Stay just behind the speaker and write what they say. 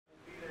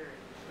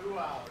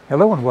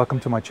Hello and welcome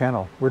to my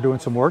channel. We're doing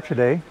some work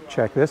today.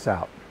 Check this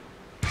out.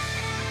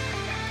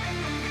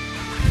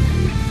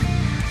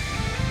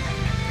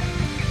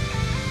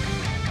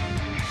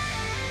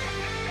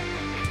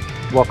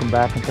 Welcome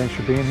back and thanks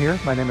for being here.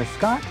 My name is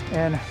Scott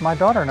and my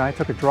daughter and I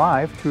took a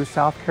drive to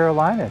South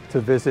Carolina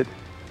to visit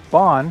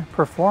Baun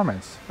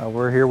Performance.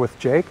 We're here with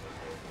Jake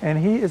and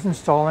he is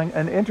installing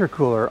an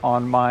intercooler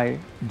on my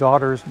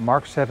daughter's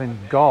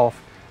Mk7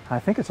 Golf. I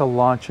think it's a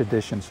launch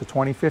edition, so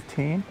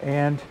 2015.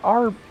 And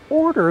our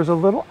order is a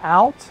little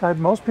outside.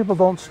 Most people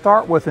don't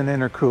start with an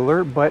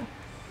intercooler, but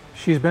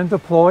she's been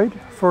deployed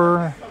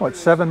for, what,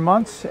 7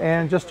 months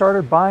and just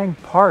started buying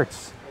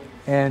parts.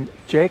 And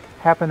Jake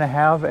happened to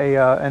have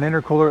an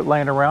intercooler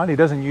laying around. He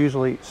doesn't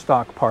usually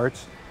stock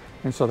parts.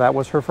 And so that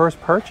was her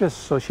first purchase.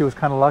 So she was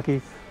kind of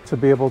lucky to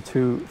be able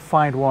to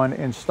find one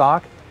in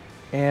stock.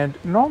 And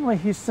normally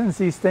he sends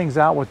these things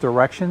out with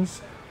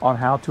directions on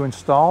how to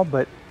install,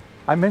 but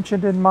I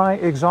mentioned in my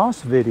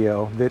exhaust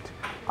video that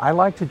I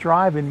like to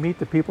drive and meet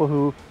the people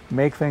who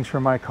make things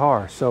for my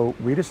car. So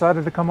we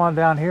decided to come on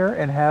down here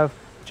and have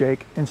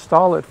Jake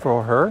install it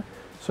for her.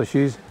 So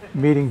she's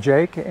meeting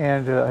Jake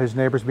and his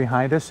neighbors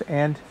behind us,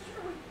 and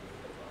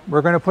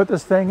we're going to put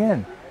this thing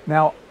in.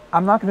 Now,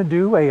 I'm not going to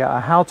do a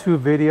how-to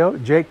video.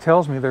 Jake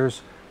tells me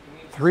there's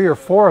 3 or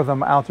 4 of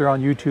them out there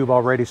on YouTube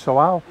already, so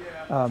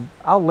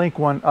I'll link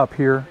one up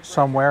here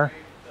somewhere,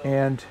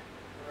 and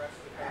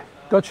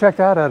go check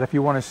that out if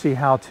you want to see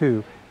how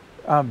to.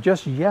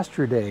 Just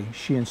yesterday,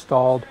 she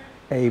installed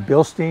a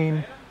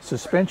Bilstein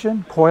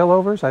suspension,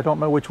 coilovers. I don't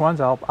know which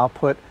ones. I'll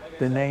put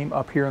the name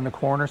up here in the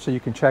corner so you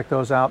can check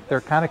those out.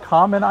 They're kind of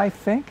common, I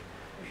think,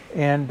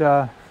 and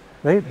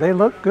they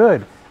look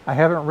good. I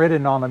haven't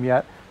ridden on them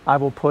yet. I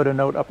will put a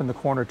note up in the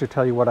corner to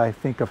tell you what I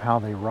think of how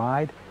they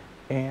ride.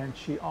 And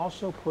she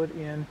also put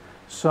in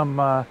some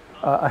a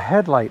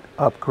headlight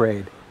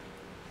upgrade.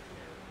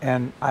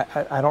 And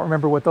I don't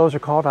remember what those are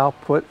called. I'll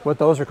put what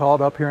those are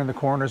called up here in the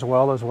corner as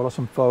well as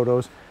some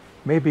photos.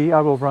 Maybe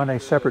I will run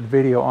a separate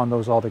video on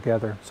those all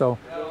together. So,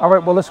 all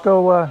right, well, let's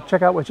go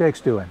check out what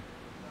Jake's doing.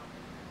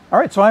 All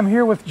right, so I'm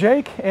here with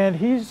Jake, and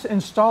he's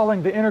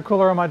installing the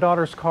intercooler on my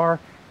daughter's car.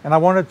 And I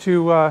wanted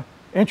to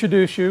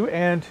introduce you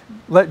and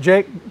let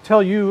Jake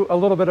tell you a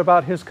little bit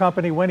about his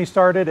company, when he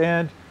started,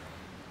 and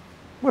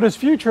what his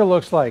future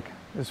looks like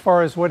as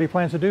far as what he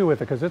plans to do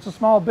with it, because it's a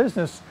small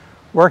business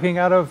working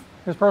out of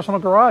his personal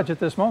garage at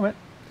this moment.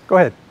 Go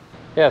ahead.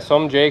 Yeah, so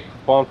I'm Jake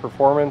with Baun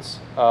Performance.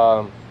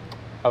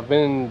 I've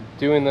been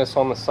doing this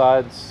on the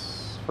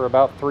sides for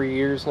about 3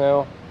 years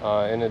now,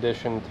 in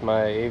addition to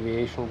my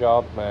aviation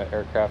job, my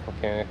aircraft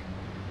mechanic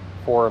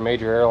for a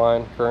major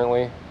airline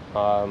currently.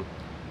 Kind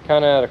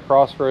of at a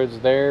crossroads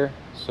there,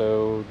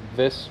 so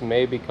this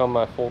may become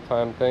my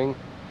full-time thing.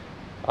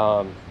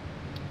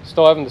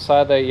 Still haven't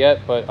decided that yet,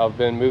 but I've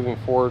been moving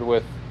forward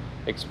with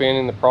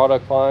expanding the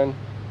product line.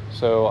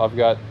 So I've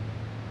got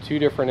 2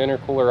 different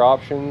intercooler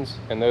options,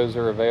 and those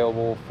are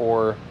available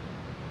for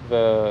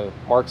the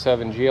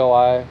Mk7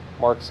 GLI,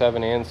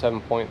 Mk7 and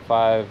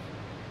 7.5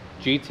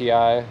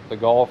 GTI, the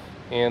Golf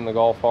and the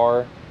Golf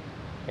R.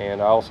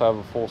 And I also have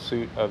a full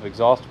suite of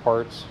exhaust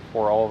parts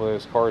for all of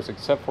those cars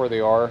except for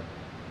the R.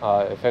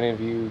 If any of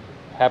you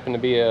happen to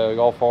be a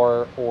Golf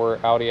R or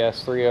Audi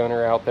S3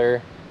 owner out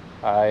there,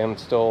 I am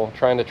still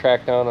trying to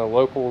track down a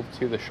local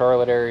to the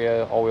Charlotte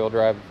area all-wheel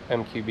drive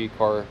MQB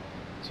car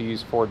to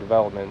use for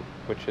development,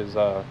 which has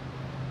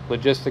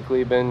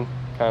logistically been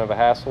kind of a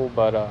hassle,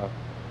 but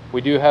we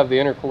do have the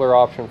intercooler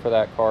option for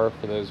that car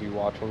for those of you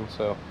watching.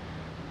 So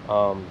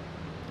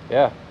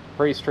yeah,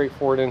 pretty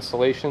straightforward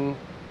installation.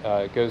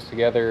 It goes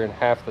together in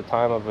half the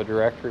time of a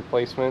direct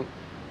replacement,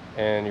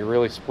 and you're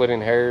really splitting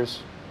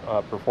hairs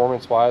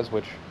performance wise,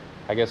 which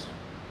I guess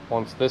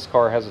once this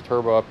car has a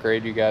turbo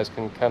upgrade, you guys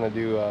can kind of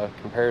do a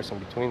comparison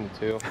between the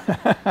two.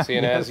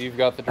 Seeing Yes. as you've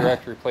got the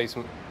direct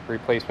replacement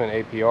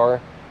APR,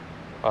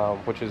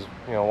 which is,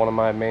 you know, one of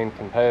my main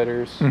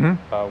competitors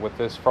with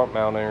this front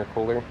mount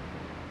intercooler.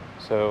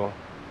 So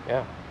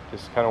yeah,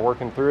 just kind of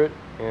working through it,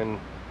 and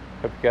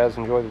hope you guys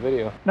enjoy the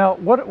video. Now,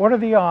 what are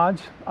the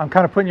odds? I'm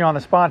kind of putting you on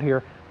the spot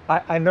here.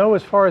 I know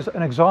as far as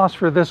an exhaust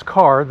for this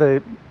car,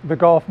 the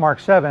Golf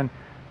Mk7,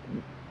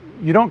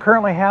 you don't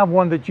currently have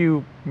one that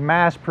you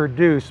mass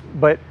produce,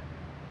 but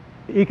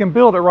you can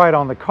build it right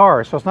on the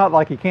car. So it's not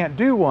like you can't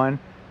do one,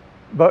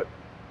 but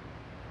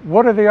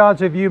what are the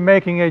odds of you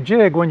making a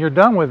jig when you're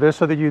done with this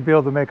so that you'd be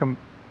able to make them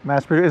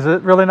mass produce? Is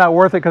it really not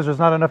worth it because there's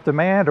not enough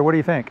demand, or what do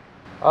you think?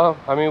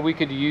 I mean, we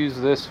could use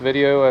this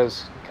video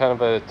as kind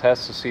of a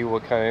test to see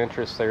what kind of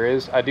interest there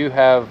is. I do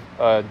have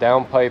a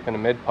downpipe and a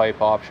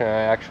mid-pipe option.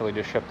 I actually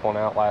just shipped one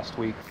out last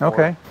week for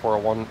a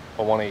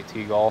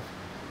 1.8T Golf.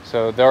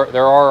 So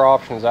there are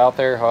options out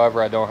there.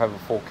 However, I don't have a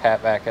full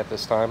catback at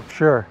this time.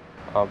 Sure.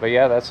 But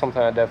yeah, that's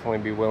something I'd definitely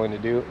be willing to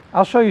do.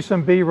 I'll show you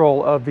some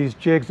B-roll of these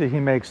jigs that he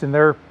makes,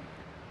 and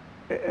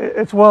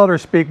it's welder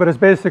speak, but it's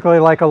basically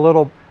like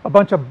a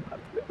bunch of,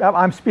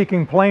 I'm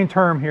speaking plain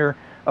term here,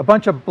 a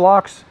bunch of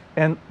blocks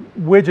and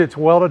widgets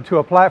welded to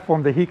a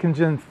platform that he can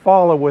then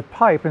follow with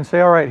pipe and say,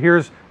 all right,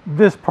 here's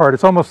this part.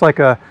 It's almost like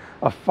a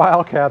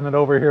file cabinet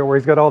over here where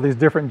he's got all these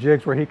different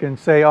jigs where he can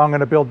say, oh, I'm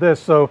going to build this,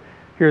 so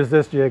here's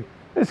this jig.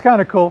 It's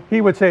kind of cool. He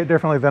would say it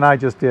differently than I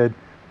just did.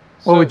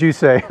 What would you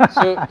say?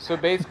 so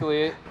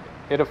basically,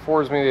 it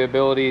affords me the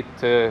ability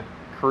to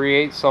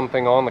create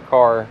something on the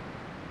car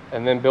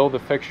and then build a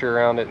fixture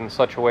around it in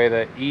such a way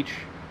that each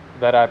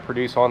that I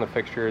produce on the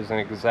fixture is an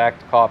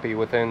exact copy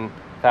within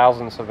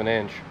thousandths of an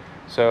inch.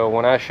 So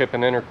when I ship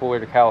an intercooler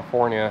to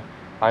California,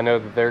 I know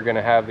that they're going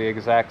to have the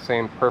exact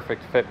same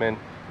perfect fitment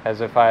as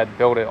if I had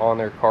built it on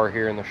their car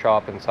here in the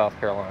shop in South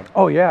Carolina.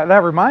 Oh yeah,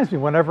 that reminds me,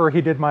 whenever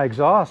he did my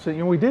exhaust, you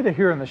know, we did it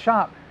here in the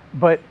shop,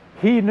 but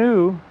he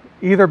knew,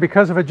 either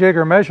because of a jig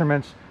or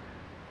measurements,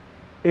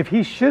 if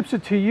he ships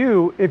it to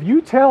you, if you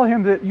tell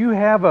him that you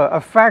have a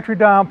factory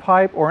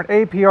downpipe or an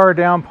APR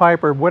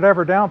downpipe or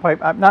whatever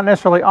downpipe, not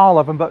necessarily all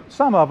of them, but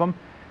some of them,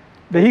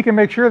 that he can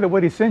make sure that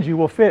what he sends you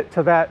will fit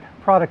to that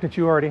product that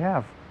you already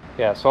have.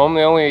 Yeah, so I'm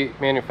the only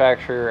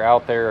manufacturer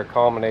out there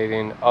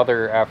accommodating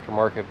other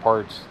aftermarket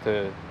parts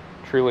to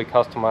truly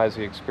customize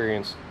the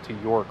experience to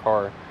your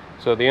car.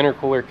 So the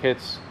intercooler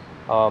kits,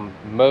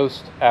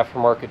 most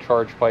aftermarket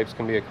charge pipes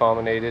can be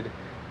accommodated.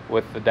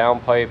 With the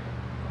downpipe,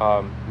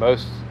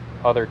 most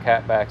other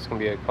catbacks can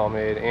be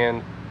accommodated,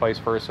 and vice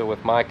versa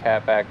with my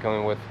catback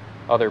going with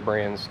other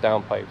brands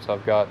downpipes.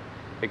 I've got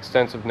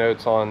extensive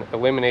notes on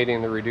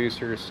eliminating the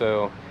reducers,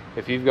 so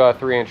if you've got a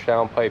 3-inch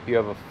downpipe, you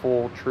have a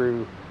full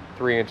true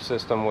 3-inch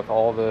system with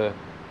all the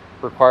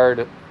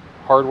required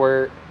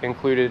hardware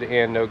included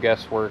and no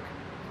guesswork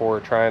for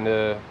trying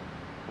to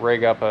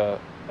rig up a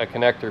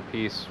connector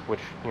piece, which,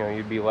 you know,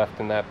 you'd be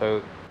left in that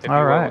boat if you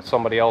went with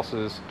somebody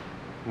else's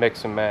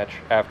mix and match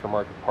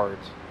aftermarket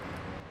parts.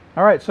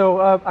 All right, so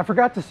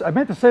I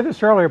meant to say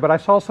this earlier, but I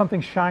saw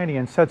something shiny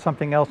and said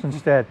something else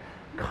instead.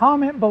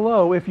 Comment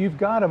below if you've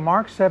got a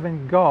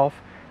Mk7 Golf.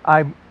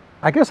 I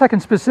guess I can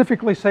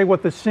specifically say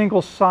what the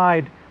single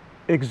side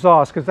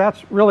exhaust, because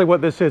that's really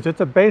what this is. It's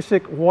a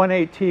basic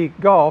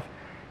 1.8T Golf.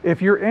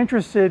 If you're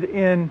interested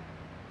in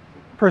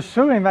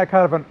pursuing that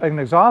kind of an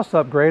exhaust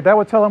upgrade, that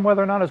would tell him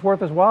whether or not it's worth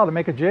his while to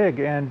make a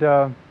jig and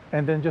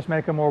then just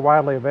make them more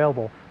widely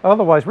available.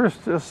 Otherwise, we're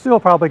still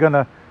probably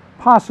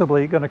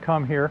possibly going to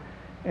come here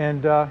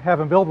and have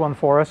him build one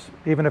for us,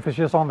 even if it's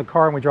just on the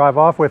car and we drive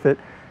off with it.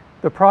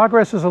 The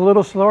progress is a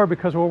little slower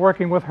because we're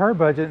working with her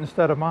budget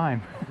instead of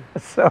mine.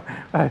 So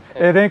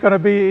it ain't going to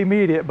be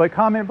immediate, but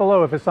comment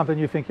below if it's something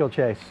you think you'll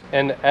chase.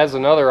 And as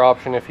another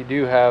option, if you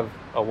do have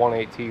a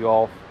 1.8T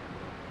Golf,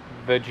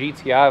 the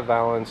GTI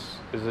valance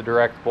is a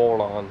direct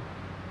bolt-on.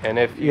 And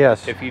if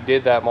you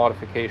did that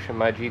modification,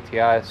 my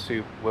GTI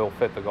suit will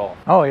fit the Golf.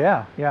 Oh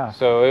yeah, yeah.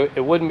 So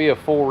it wouldn't be a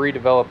full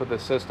redevelop of the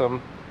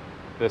system.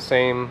 The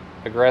same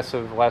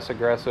aggressive, less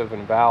aggressive,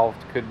 and valved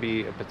could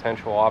be a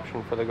potential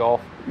option for the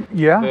Golf.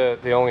 Yeah.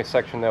 The only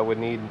section that would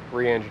need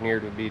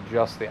re-engineered would be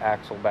just the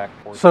axle back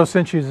portion. So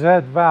since you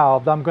said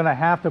valved, I'm going to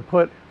have to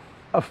put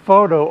a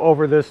photo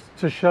over this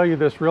to show you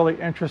this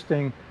really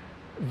interesting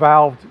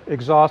valved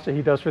exhaust that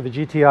he does for the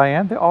GTI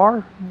and the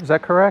R. Is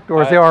that correct?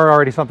 Or is the R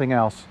already something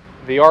else?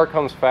 The R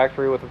comes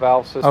factory with a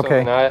valve system, okay.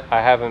 And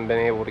I haven't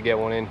been able to get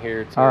one in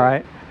here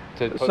to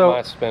put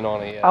my spin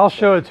on it yet. I'll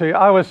show it to you.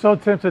 I was so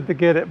tempted to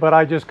get it, but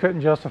I just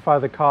couldn't justify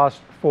the cost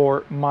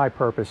for my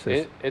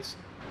purposes.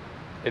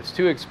 It's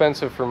too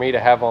expensive for me to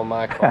have on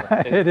my car.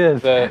 It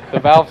is. The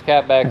valve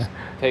catbacks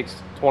takes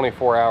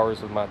 24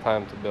 hours of my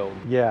time to build.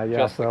 Yeah, yeah.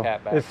 Just the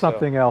catback. It's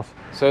something else.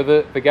 So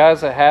the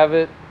guys that have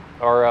it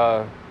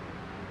are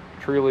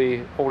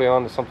truly holding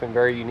on to something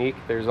very unique.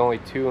 There's only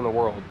 2 in the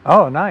world.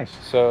 Oh, nice.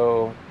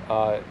 So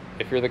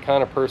if you're the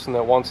kind of person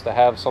that wants to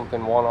have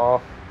something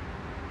one-off,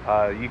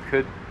 you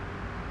could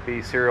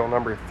be serial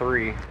number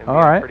 3 and be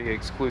a pretty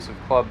exclusive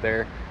club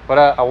there. But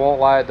I won't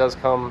lie, it does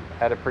come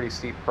at a pretty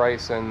steep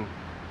price, and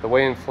the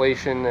way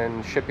inflation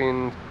and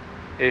shipping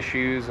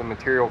issues and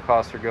material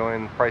costs are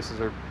going,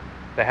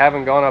 they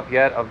haven't gone up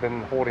yet. I've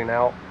been holding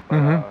out,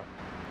 but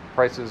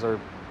prices are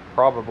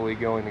probably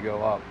going to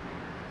go up,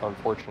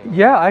 unfortunately.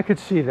 Yeah, I could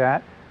see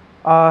that.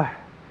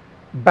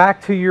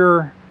 Back to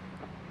your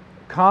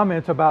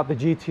comment about the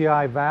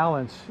GTI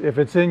valance, if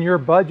it's in your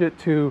budget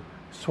to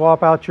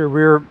swap out your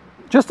rear,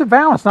 just the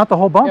valance, not the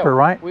whole bumper,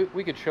 right?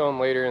 We could show them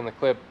later in the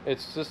clip.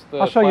 It's just the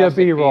I'll show you a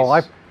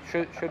B-roll.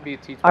 Should be a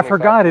T25. I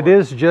forgot it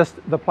is just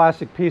the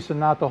plastic piece and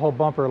not the whole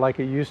bumper like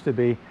it used to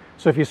be.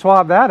 So if you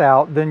swap that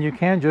out, then you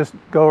can just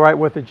go right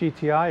with the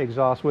GTI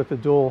exhaust with the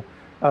dual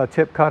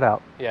tip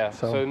cutout. Yeah,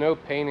 so no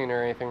painting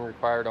or anything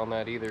required on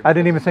that either. I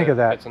didn't even think of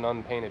that. It's an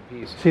unpainted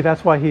piece. See,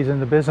 that's why he's in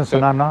the business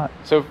and I'm not.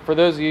 So for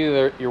those of you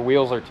that your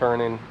wheels are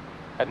turning,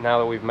 now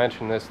that we've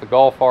mentioned this, the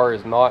Golf R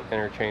is not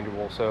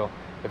interchangeable. So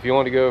if you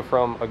want to go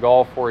from a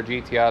Golf or a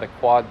GTI to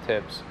quad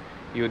tips,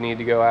 you would need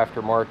to go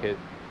aftermarket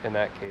in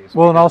that case.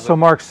 Well, and also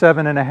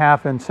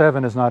Mk7.5 and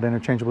 7 is not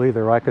interchangeable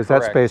either, right? Because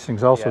that spacing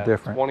is also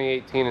different.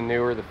 2018 and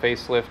newer, the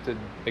facelifted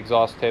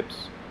exhaust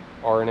tips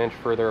are an inch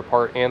further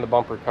apart, and the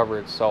bumper cover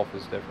itself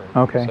is different.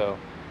 Okay. So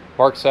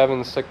Mark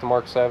 7s stick to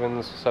Mark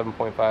 7s,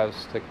 7.5s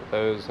stick with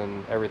those,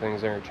 and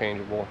everything's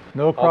interchangeable.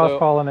 No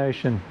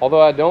cross-pollination.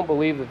 Although I don't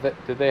believe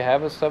that did they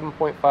have a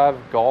 7.5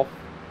 Golf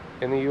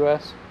in the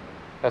U.S.?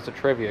 That's a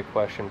trivia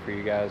question for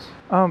you guys.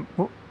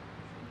 Well,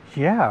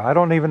 yeah, I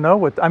don't even know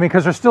what, I mean,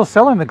 because they're still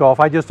selling the Golf.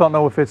 I just don't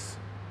know if it's...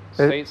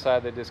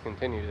 Stateside, they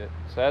discontinued it.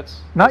 So that's...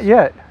 Not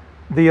yet.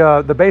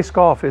 The base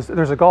Golf is,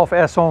 there's a Golf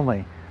S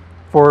only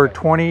for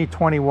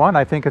 2021.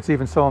 I think it's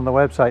even still on the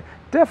website.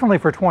 Definitely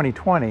for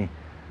 2020.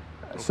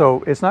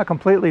 So it's not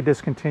completely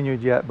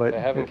discontinued yet, but... They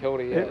haven't killed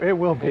it yet. It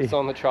will be. It's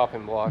on the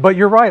chopping block. But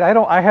you're right,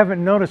 I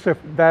haven't noticed if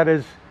that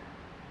is...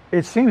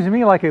 It seems to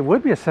me like it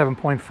would be a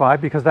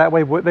 7.5 because that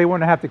way they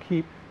wouldn't have to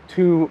keep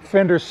 2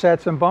 fender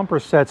sets and bumper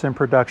sets in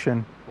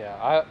production.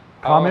 Yeah,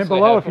 Comment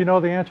below if you know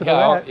the answer to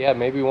that. Yeah,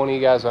 maybe one of you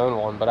guys own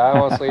one, but I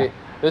honestly,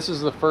 this is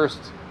the first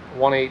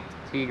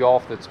 1.8T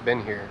Golf that's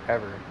been here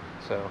ever.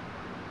 So,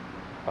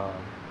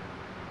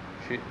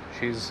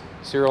 she's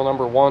serial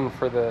number 1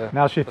 for the...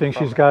 Now she thinks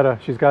she's got a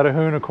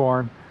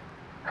unicorn.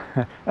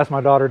 That's my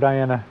daughter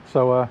Diana.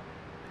 So,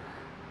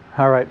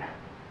 all right,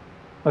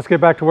 let's get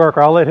back to work.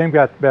 Or I'll let him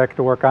get back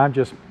to work. I'm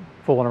just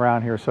fooling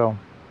around here. So,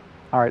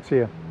 all right, see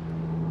ya.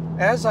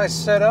 As I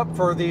set up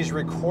for these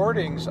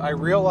recordings, I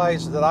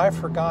realized that I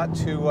forgot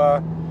to,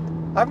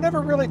 I've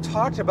never really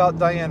talked about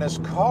Diana's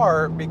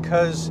car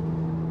because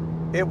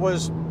it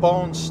was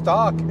bone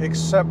stock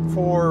except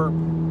for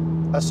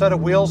a set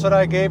of wheels that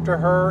I gave to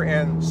her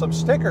and some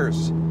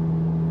stickers.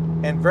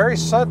 And very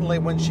suddenly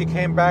when she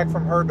came back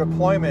from her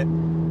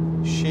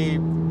deployment, she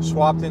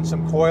swapped in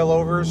some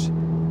coilovers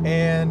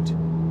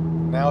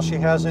and now she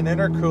has an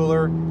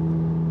intercooler,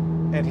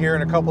 and here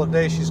in a couple of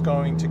days she's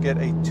going to get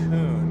a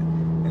tune.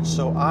 And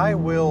so I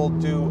will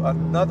do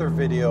another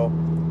video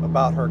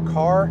about her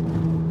car.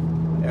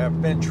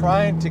 I've been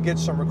trying to get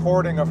some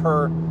recording of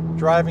her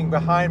driving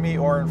behind me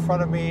or in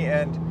front of me,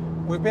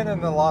 and we've been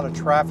in a lot of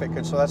traffic,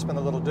 and so that's been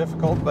a little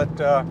difficult.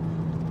 But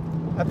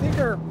I think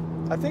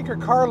her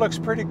car looks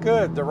pretty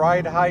good. The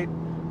ride height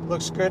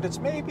looks good. It's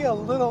maybe a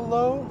little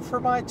low for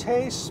my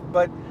taste,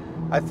 but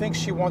I think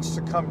she wants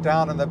to come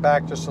down in the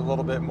back just a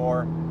little bit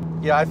more.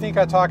 Yeah, I think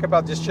I talk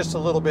about this just a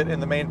little bit in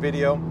the main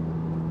video.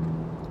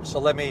 So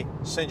let me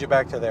send you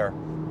back to there.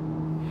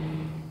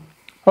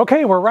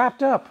 Okay, we're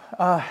wrapped up.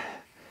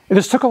 It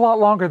just took a lot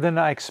longer than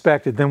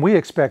we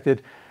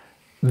expected.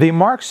 The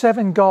Mark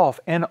 7 Golf,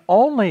 and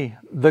only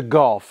the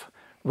Golf,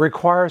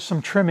 requires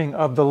some trimming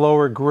of the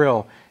lower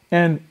grille.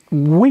 And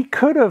we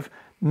could have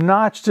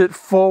notched it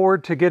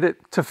forward to get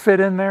it to fit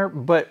in there,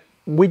 but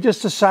we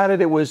just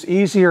decided it was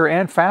easier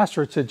and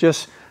faster to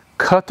just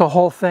cut the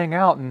whole thing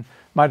out. And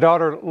my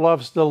daughter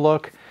loves the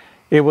look.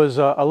 It was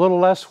a little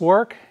less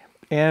work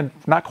and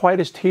not quite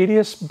as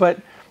tedious, but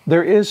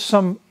there is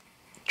some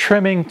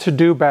trimming to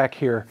do back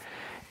here.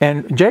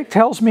 And Jake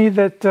tells me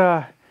that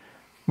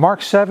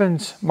Mark 7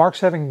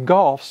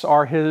 Golfs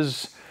are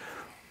his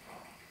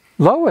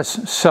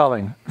lowest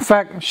selling. In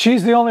fact,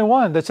 she's the only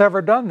one that's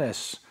ever done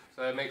this.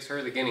 So that makes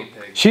her the guinea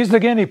pig. She's the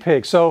guinea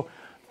pig. So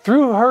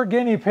through her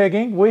guinea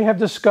pigging, we have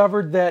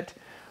discovered that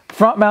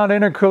front mount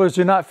intercoolers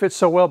do not fit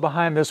so well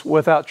behind this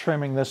without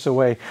trimming this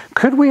away.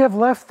 Could we have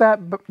left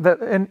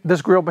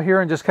this grill here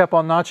and just kept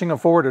on notching it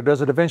forward, or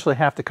does it eventually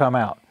have to come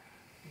out?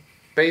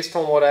 Based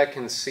on what I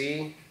can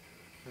see,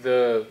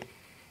 the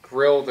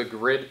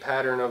grid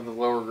pattern of the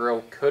lower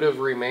grill could have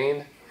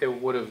remained.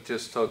 It would have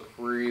just took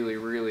really,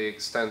 really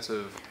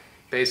extensive,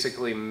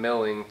 basically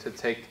milling to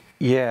take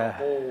the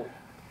whole,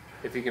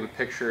 if you can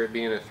picture it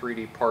being a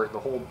 3D part, the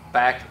whole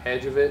back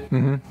edge of it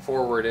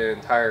forward an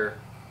entire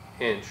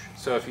inch.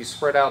 So if you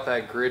spread out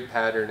that grid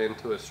pattern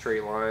into a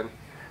straight line,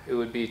 it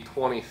would be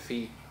 20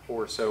 feet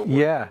or so.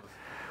 Yeah.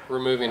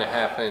 Removing a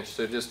 ½ inch.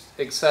 So just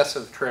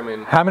excessive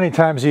trimming. How many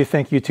times do you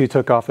think you two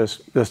took off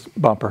this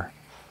bumper?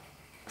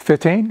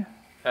 15?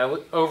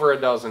 Over a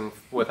dozen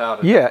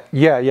without it.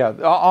 Yeah.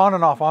 On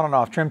and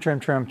off.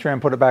 Trim,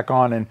 put it back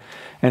on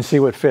and see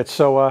what fits.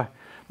 So,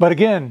 but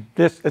again,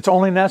 it's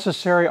only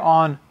necessary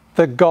on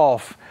the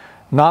Golf,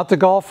 not the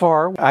Golf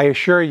R. I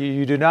assure you,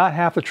 you do not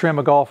have to trim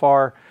a Golf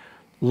R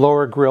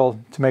lower grille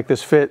to make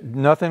this fit.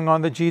 Nothing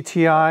on the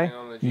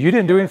GTI. You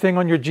didn't do anything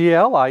on your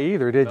GLI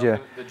either, did you?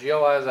 The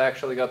GLI has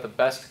actually got the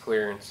best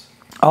clearance.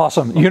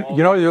 Awesome. You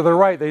know, they're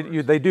right.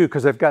 They do,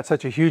 because they've got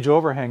such a huge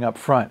overhang up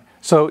front.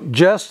 So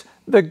just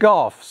the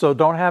Golf. So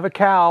don't have a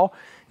cow.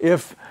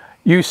 If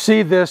you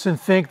see this and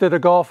think that a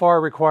Golf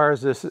R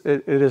requires this,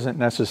 it isn't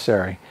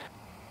necessary.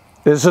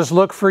 Does this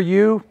look for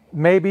you?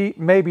 Maybe,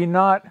 maybe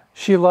not.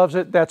 She loves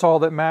it. That's all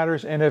that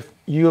matters. And if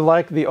you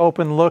like the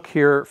open look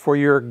here for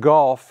your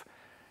Golf,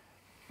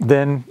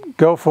 then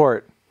go for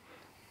it.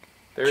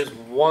 There's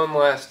one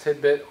last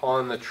tidbit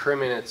on the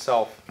trimming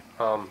itself.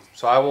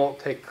 So I won't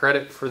take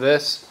credit for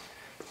this.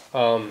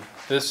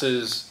 This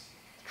is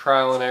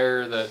trial and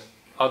error that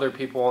other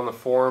people on the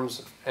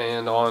forums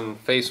and on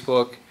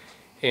Facebook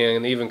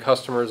and even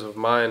customers of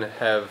mine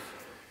have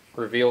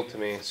revealed to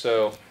me.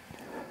 So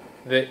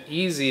the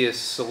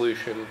easiest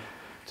solution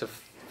to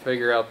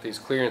figure out these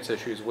clearance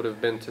issues would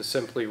have been to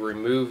simply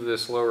remove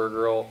this lower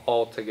grille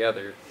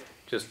altogether.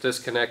 just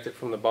disconnect it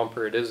from the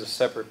bumper. It is a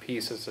separate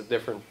piece. It's a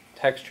different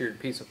textured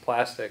piece of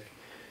plastic.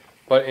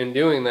 But in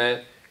doing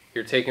that,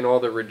 you're taking all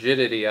the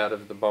rigidity out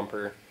of the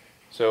bumper.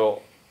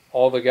 So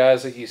all the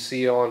guys that you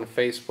see on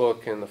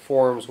Facebook and the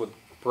forums with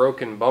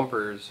broken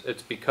bumpers,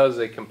 it's because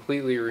they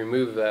completely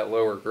removed that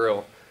lower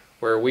grill,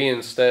 where we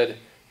instead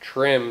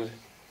trimmed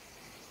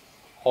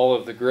all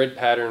of the grid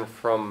pattern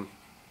from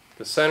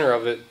the center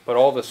of it, but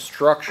all the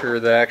structure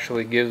that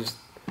actually gives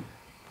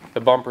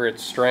the bumper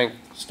its strength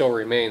still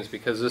remains,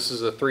 because this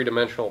is a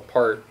three-dimensional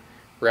part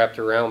wrapped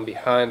around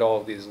behind all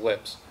of these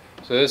lips.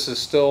 So this is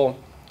still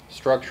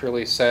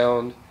structurally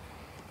sound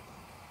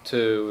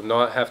to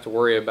not have to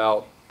worry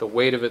about the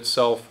weight of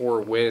itself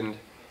or wind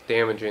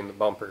damaging the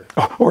bumper.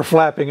 Or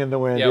flapping in the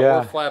wind. Yeah,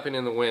 or flapping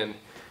in the wind.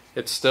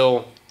 It's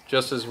still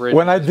just as rigid.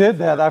 When I did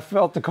that, I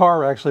felt the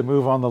car actually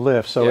move on the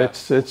lift. So yeah.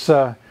 it's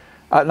not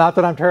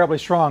that I'm terribly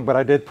strong, but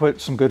I did put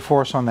some good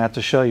force on that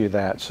to show you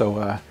that.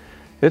 So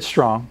it's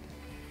strong.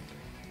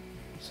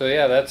 So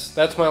yeah,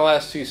 that's my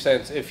last 2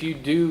 cents. If you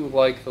do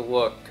like the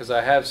look, because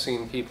I have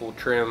seen people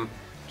trim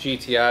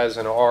GTIs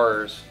and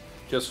Rs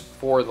just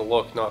for the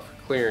look, not for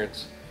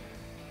clearance,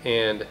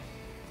 and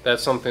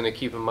that's something to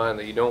keep in mind,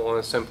 that you don't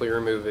want to simply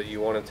remove it.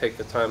 You want to take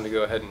the time to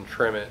go ahead and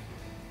trim it.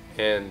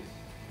 And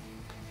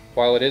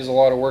while it is a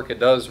lot of work, it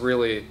does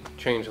really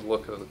change the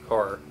look of the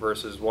car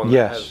versus one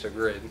that has the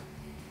grid.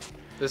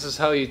 This is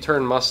how you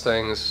turn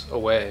Mustangs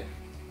away.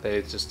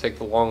 They just take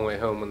the long way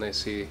home when they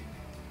see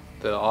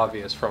the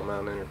obvious front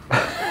mount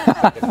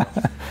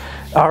intercooler.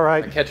 All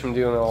right. I catch them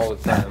doing it all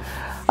the time.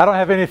 I don't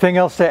have anything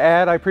else to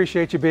add. I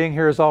appreciate you being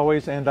here as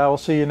always, and I will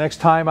see you next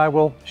time. I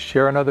will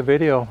share another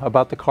video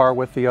about the car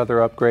with the other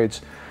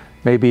upgrades,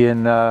 maybe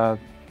in 2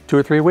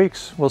 or 3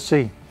 weeks. We'll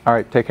see. All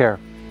right, take care.